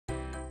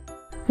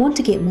Want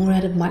to get more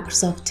out of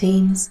Microsoft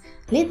Teams?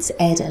 Let's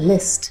add a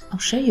list. I'll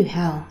show you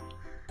how.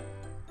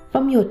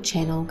 From your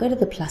channel, go to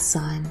the plus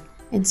sign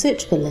and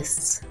search for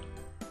lists.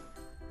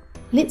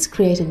 Let's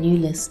create a new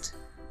list.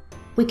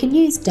 We can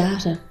use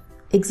data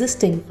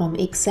existing from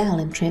Excel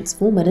and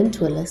transform it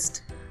into a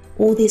list,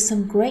 or there's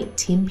some great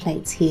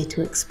templates here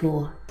to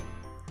explore.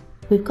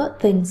 We've got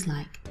things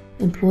like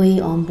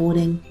employee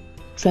onboarding,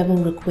 travel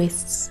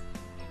requests,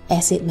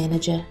 asset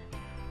manager,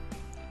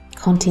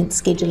 content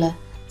scheduler,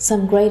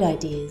 some great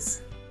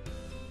ideas.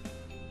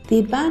 The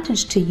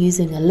advantage to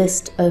using a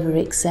list over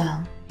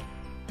Excel,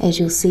 as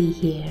you'll see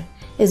here,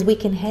 is we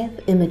can have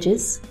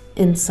images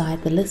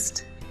inside the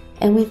list,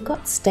 and we've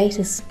got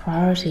status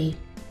priority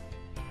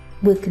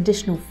with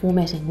conditional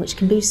formatting, which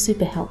can be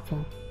super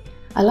helpful.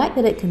 I like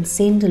that it can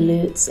send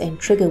alerts and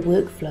trigger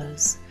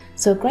workflows,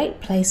 so a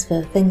great place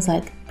for things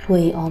like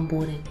employee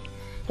onboarding.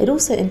 It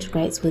also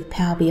integrates with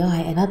Power BI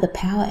and other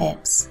Power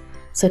apps,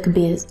 so it can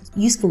be a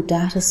useful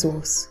data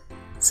source.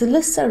 So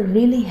lists are a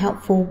really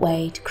helpful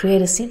way to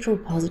create a central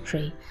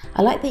repository.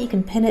 I like that you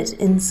can pin it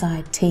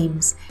inside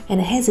Teams,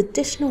 and it has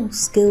additional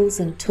skills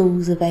and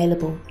tools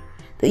available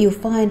that you'll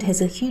find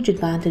has a huge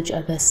advantage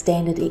over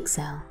standard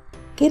Excel.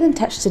 Get in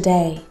touch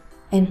today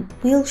and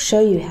we'll show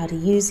you how to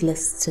use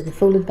lists to the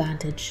full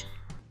advantage.